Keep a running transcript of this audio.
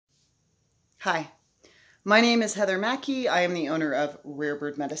Hi, my name is Heather Mackey. I am the owner of Rare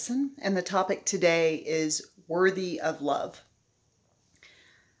Bird Medicine, and the topic today is worthy of love.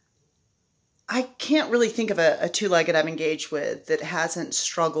 I can't really think of a two-legged I've engaged with that hasn't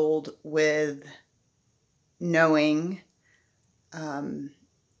struggled with knowing in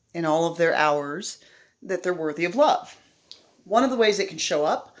all of their hours that they're worthy of love. One of the ways it can show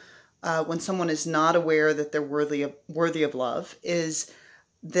up when someone is not aware that they're worthy of love is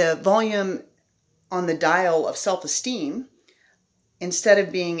the volume on the dial of self-esteem, instead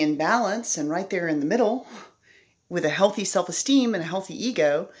of being in balance and right there in the middle with a healthy self-esteem and a healthy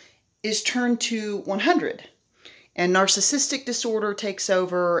ego, is turned to 100. And narcissistic disorder takes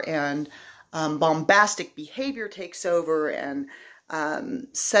over, and bombastic behavior takes over, and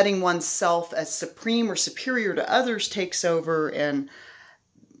setting oneself as supreme or superior to others takes over, and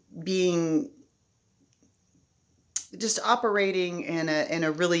being just operating in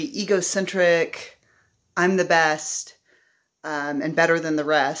a really egocentric, I'm the best and better than the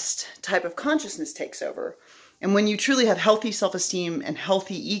rest type of consciousness takes over. And when you truly have healthy self-esteem and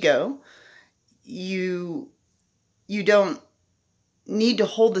healthy ego, you don't need to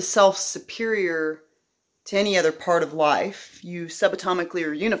hold the self superior to any other part of life. You subatomically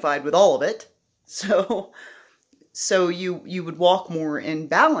are unified with all of it. So you would walk more in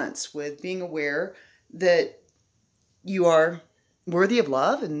balance with being aware that you are worthy of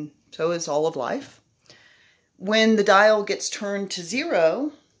love, and so is all of life. When the dial gets turned to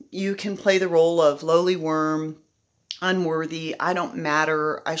 0, you can play the role of lowly worm, unworthy, I don't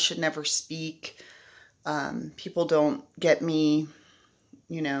matter, I should never speak, people don't get me,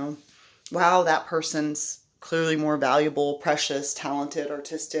 wow, that person's clearly more valuable, precious, talented,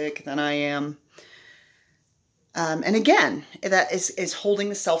 artistic than I am. And again, that is holding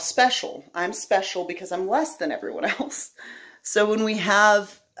the self special. I'm special because I'm less than everyone else. So when we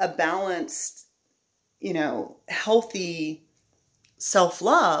have a balanced, healthy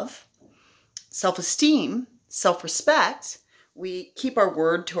self-love, self-esteem, self-respect, we keep our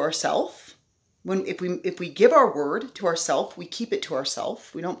word to ourselves. If we give our word to ourselves, we keep it to ourselves.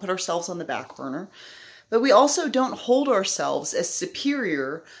 We don't put ourselves on the back burner. But we also don't hold ourselves as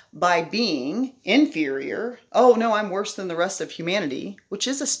superior by being inferior. Oh, no, I'm worse than the rest of humanity, which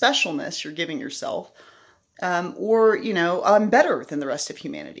is a specialness you're giving yourself. Or, I'm better than the rest of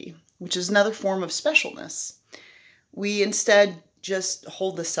humanity, which is another form of specialness. We instead just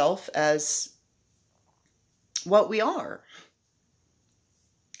hold the self as what we are.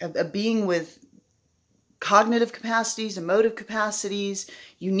 A being with cognitive capacities, emotive capacities,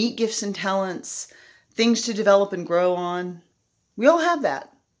 unique gifts and talents, things to develop and grow on. We all have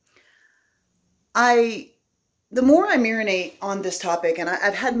that. The more I marinate on this topic, and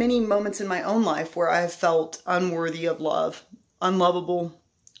I've had many moments in my own life where I've felt unworthy of love, unlovable,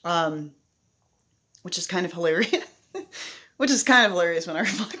 which is kind of hilarious. Which is kind of hilarious when I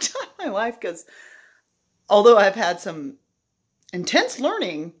reflect on my life, because although I've had some intense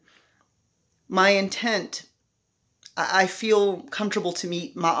learning, my intent, I feel comfortable to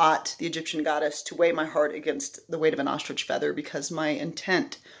meet Ma'at, the Egyptian goddess, to weigh my heart against the weight of an ostrich feather, because my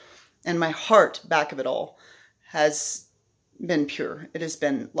intent and my heart back of it all has been pure. It has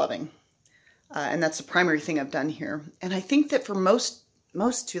been loving. And that's the primary thing I've done here. And I think that for most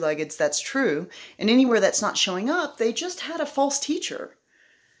two-leggeds, that's true. And anywhere that's not showing up, they just had a false teacher.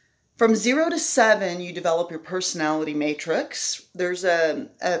 From 0 to 7, you develop your personality matrix. There's a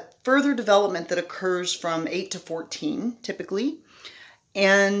further development that occurs from 8 to 14, typically.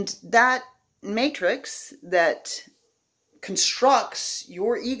 And that matrix that constructs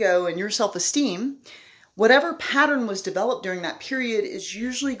your ego and your self-esteem, whatever pattern was developed during that period is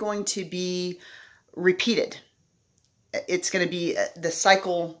usually going to be repeated. It's going to be the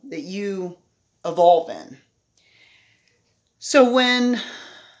cycle that you evolve in. So when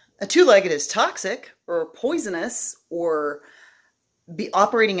a two-legged is toxic or poisonous or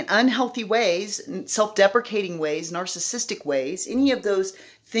operating in unhealthy ways, self-deprecating ways, narcissistic ways, any of those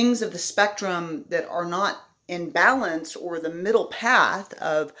things of the spectrum that are not in balance, or the middle path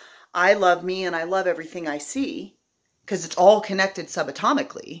of I love me and I love everything I see, because it's all connected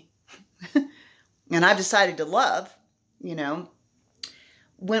subatomically, and I've decided to love,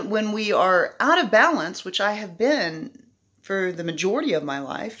 when we are out of balance, which I have been for the majority of my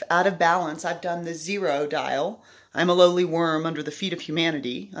life, out of balance, I've done the 0 dial. I'm a lowly worm under the feet of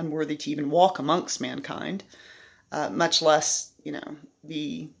humanity, unworthy to even walk amongst mankind, much less,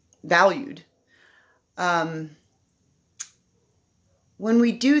 be valued. When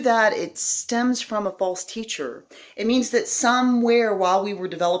we do that, it stems from a false teacher. It means that somewhere while we were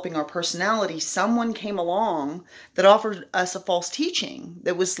developing our personality, someone came along that offered us a false teaching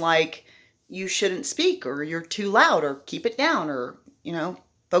that was like, you shouldn't speak, or you're too loud, or keep it down, or,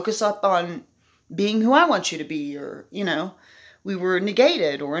 focus up on being who I want you to be, or, we were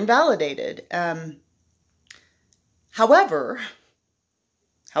negated or invalidated. However,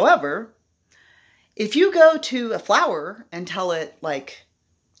 if you go to a flower and tell it, like,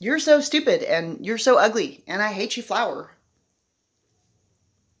 you're so stupid and you're so ugly and I hate you, flower,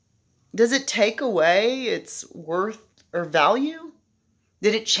 does it take away its worth or value?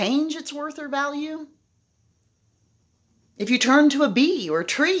 Did it change its worth or value? If you turn to a bee or a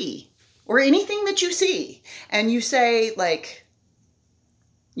tree or anything that you see and you say, like,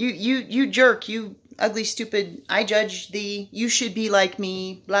 you jerk, you ugly, stupid, I judge thee, you should be like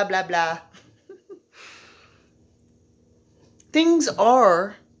me, blah, blah, blah. Things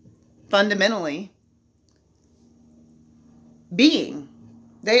are fundamentally being.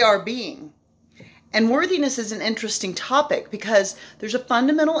 They are being. And worthiness is an interesting topic because there's a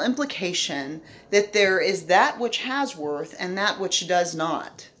fundamental implication that there is that which has worth and that which does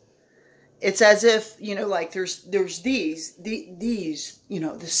not. It's as if, like there's these,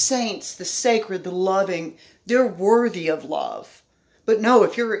 the saints, the sacred, the loving, they're worthy of love. But no,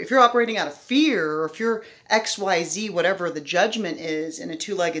 if you're operating out of fear, or if you're XYZ, whatever the judgment is in a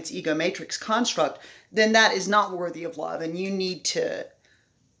two-legged ego matrix construct, then that is not worthy of love. And you need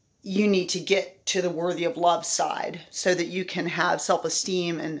to get to the worthy of love side so that you can have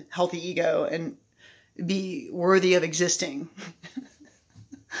self-esteem and healthy ego and be worthy of existing.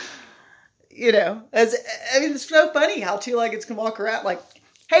 It's so funny how two-leggeds can walk around like,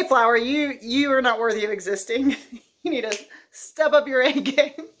 hey, flower, you are not worthy of existing. You need to step up your A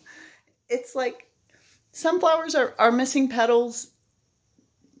game. It's like some flowers are missing petals.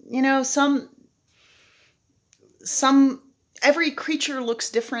 Every creature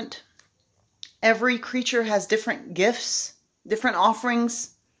looks different. Every creature has different gifts, different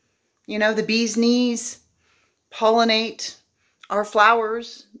offerings. The bee's knees pollinate our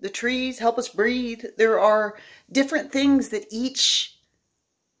flowers. The trees help us breathe. There are different things that each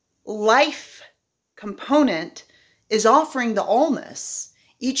life component is offering the allness.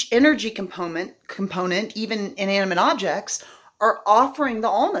 Each energy component, even inanimate objects, are offering the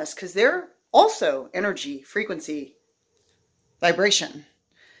allness because they're also energy, frequency, vibration.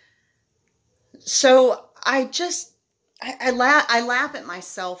 So I laugh at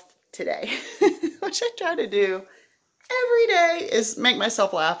myself today, which I try to do every day, is make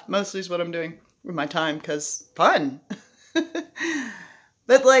myself laugh. Mostly is what I'm doing with my time because fun.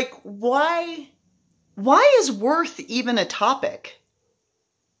 But like, why is worth even a topic?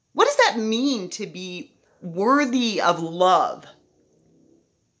 What does that mean to be worthy of love?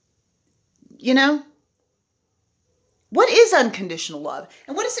 What is unconditional love?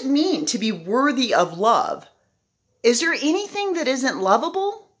 And what does it mean to be worthy of love? Is there anything that isn't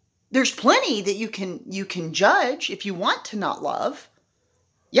lovable? There's plenty that you can judge if you want to not love.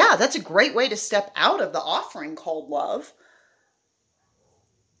 Yeah, that's a great way to step out of the offering called love.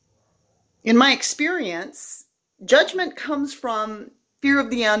 In my experience, judgment comes from fear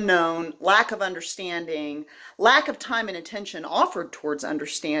of the unknown, lack of understanding, lack of time and attention offered towards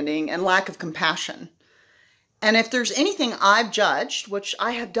understanding, and lack of compassion. And if there's anything I've judged, which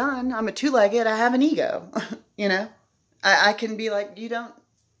I have done, I'm a two-legged, I have an ego, I can be like, you don't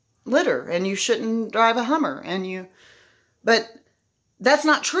litter and you shouldn't drive a Hummer but that's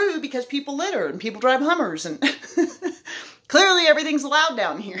not true because people litter and people drive Hummers and clearly everything's allowed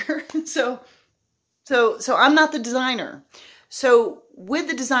down here. So I'm not the designer. So with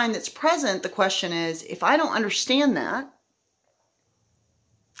the design that's present, the question is, if I don't understand that,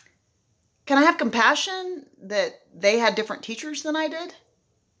 can I have compassion that they had different teachers than I did?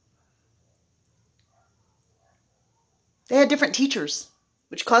 They had different teachers,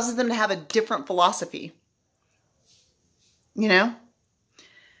 which causes them to have a different philosophy.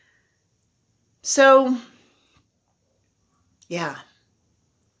 So, yeah.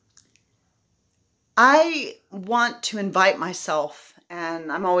 I want to invite myself,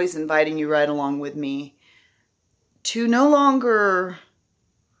 and I'm always inviting you right along with me, to no longer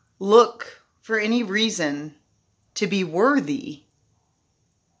look for any reason to be worthy.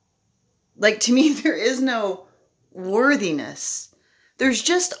 Like, to me, there is no worthiness. There's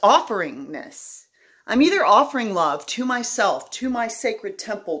just offeringness. I'm either offering love to myself, to my sacred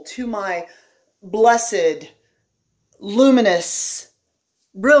temple, to my blessed, luminous,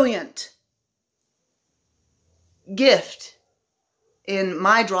 brilliant gift in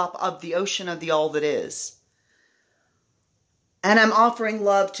my drop of the ocean of the all that is. And I'm offering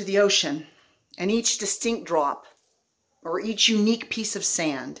love to the ocean and each distinct drop or each unique piece of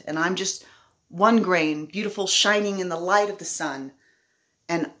sand. And I'm just one grain, beautiful, shining in the light of the sun.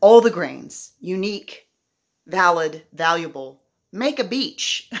 and all the grains, unique, valid, valuable. Make a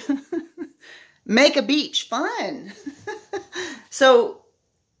beach. Make a beach fun. So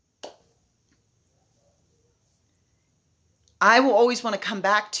I will always want to come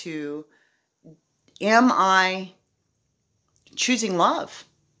back to, am I choosing love?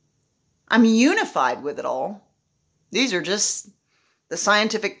 I'm unified with it all. These are just the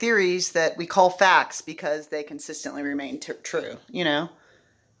scientific theories that we call facts because they consistently remain true, you know?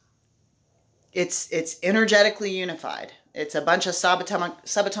 It's energetically unified. It's a bunch of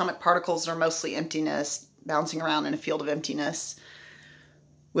subatomic particles that are mostly emptiness, bouncing around in a field of emptiness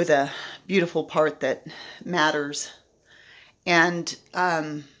with a beautiful part that matters. And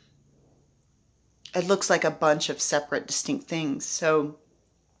it looks like a bunch of separate, distinct things. So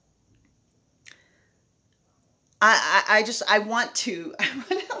I want to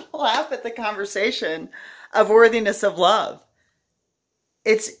laugh at the conversation of worthiness of love.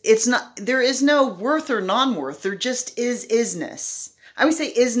 It's not, there is no worth or non-worth. There just is isness. I always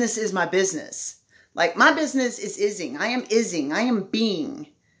say isness is my business. Like, my business is ising. I am ising. I am being.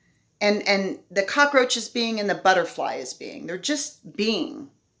 And the cockroach is being and the butterfly is being. They're just being.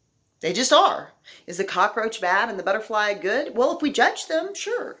 They just are. Is the cockroach bad and the butterfly good? Well, if we judge them,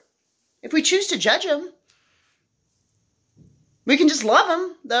 sure. If we choose to judge them, we can just love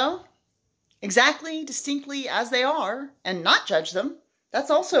them, though, exactly, distinctly as they are, and not judge them.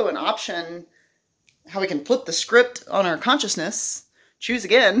 That's also an option, how we can flip the script on our consciousness. Choose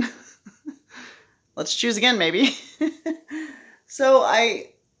again. Let's choose again, maybe. So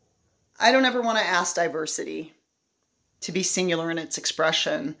I don't ever want to ask diversity to be singular in its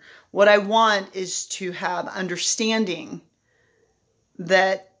expression. What I want is to have understanding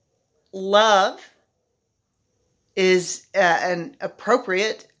that love is an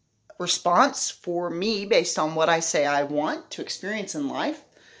appropriate response for me based on what I say I want to experience in life.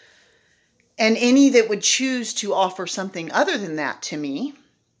 And any that would choose to offer something other than that to me,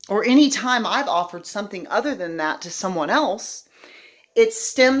 or any time I've offered something other than that to someone else, it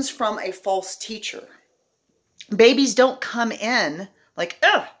stems from a false teacher. Babies don't come in like,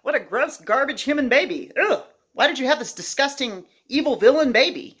 ugh, what a gross, garbage human baby. Ugh, why did you have this disgusting, evil villain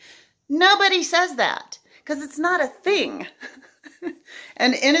baby? Nobody says that. Because it's not a thing.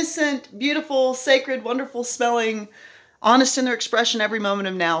 An innocent, beautiful, sacred, wonderful smelling, honest in their expression every moment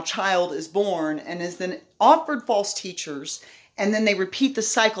of now child is born and is then offered false teachers, and then they repeat the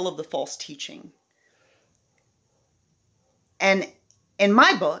cycle of the false teaching. And in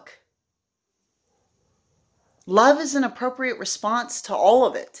my book, love is an appropriate response to all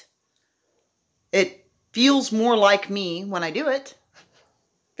of it. It feels more like me when I do it.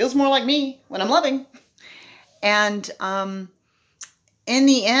 Feels more like me when I'm loving. And in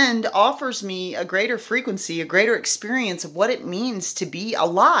the end, offers me a greater frequency, a greater experience of what it means to be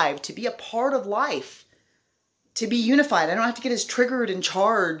alive, to be a part of life, to be unified. I don't have to get as triggered and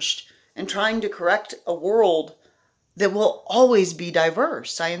charged and trying to correct a world that will always be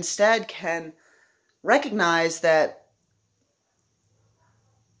diverse. I instead can recognize that,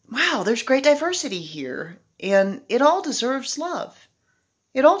 wow, there's great diversity here, and it all deserves love.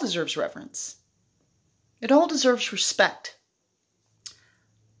 It all deserves reverence. It all deserves respect.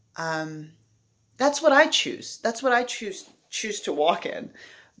 That's what I choose. That's what I choose to walk in.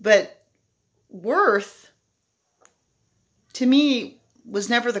 But worth, to me, was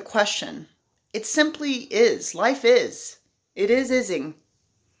never the question. It simply is. Life is. It is ising.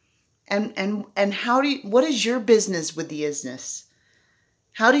 And how do you, what is your business with the isness?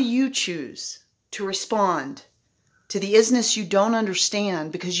 How do you choose to respond to the isness you don't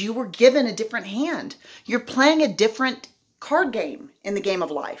understand because you were given a different hand? You're playing a different card game in the game of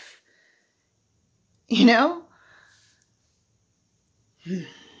life. You know?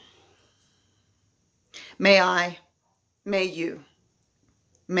 May you,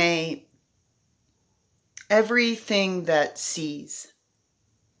 may everything that sees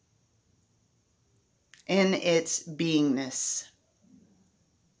in its beingness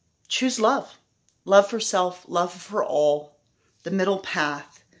choose love. Love for self, love for all, the middle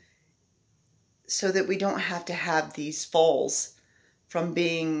path, so that we don't have to have these falls from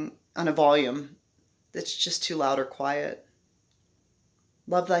being on a volume that's just too loud or quiet.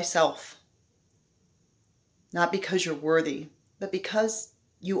 Love thyself, not because you're worthy, but because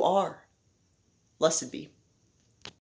you are. Blessed be.